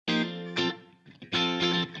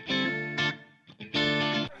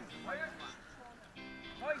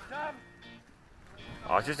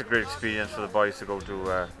It's just a great experience for the boys to go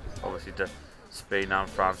to, obviously to Spain and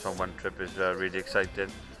France on one trip is really exciting.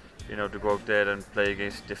 You know, to go out there and play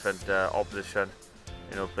against different opposition,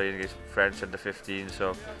 you know, playing against French under 15,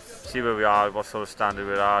 so see where we are, what sort of standard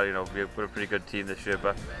we are. You know, we're a pretty good team this year,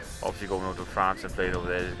 but obviously going out to France and playing over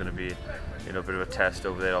there is going to be, you know, a bit of a test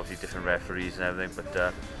over there, obviously different referees and everything,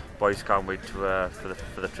 but boys can't wait to,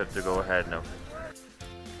 for the trip to go ahead now.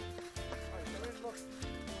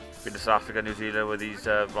 Been to South Africa, New Zealand with these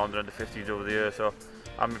Rhondda under 15s over the years, so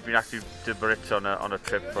I've been actually to Brits on a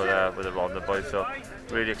trip with the Rhondda boys, so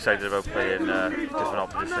really excited about playing different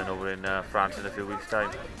opposition over in France in a few weeks'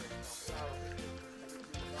 time.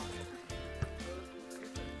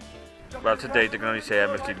 Well, to date I can only say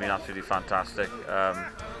MSG has been absolutely fantastic.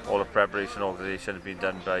 All the preparation organisation has been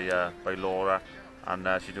done by Laura, and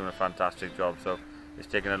she's doing a fantastic job, so it's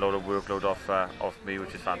taken a lot of workload off me,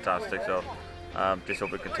 which is fantastic. So just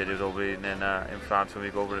hope it continues over in France when we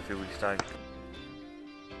go over in a few weeks' time.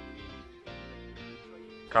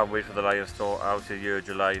 Can't wait for the Lions Tour out in year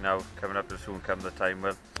July now, coming up, and soon come the time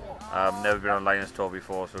will. Never been on Lions Tour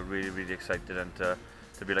before, so really excited, and to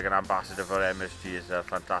be like an ambassador for MSG is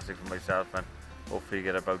fantastic for myself, and hopefully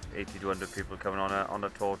get about 80 to 100 people coming on a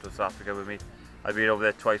tour to South Africa with me. I've been over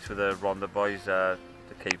there twice with the Rhondda boys to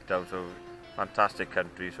Cape Town, so fantastic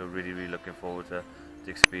country, so really looking forward to the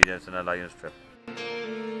experience and a Lions trip.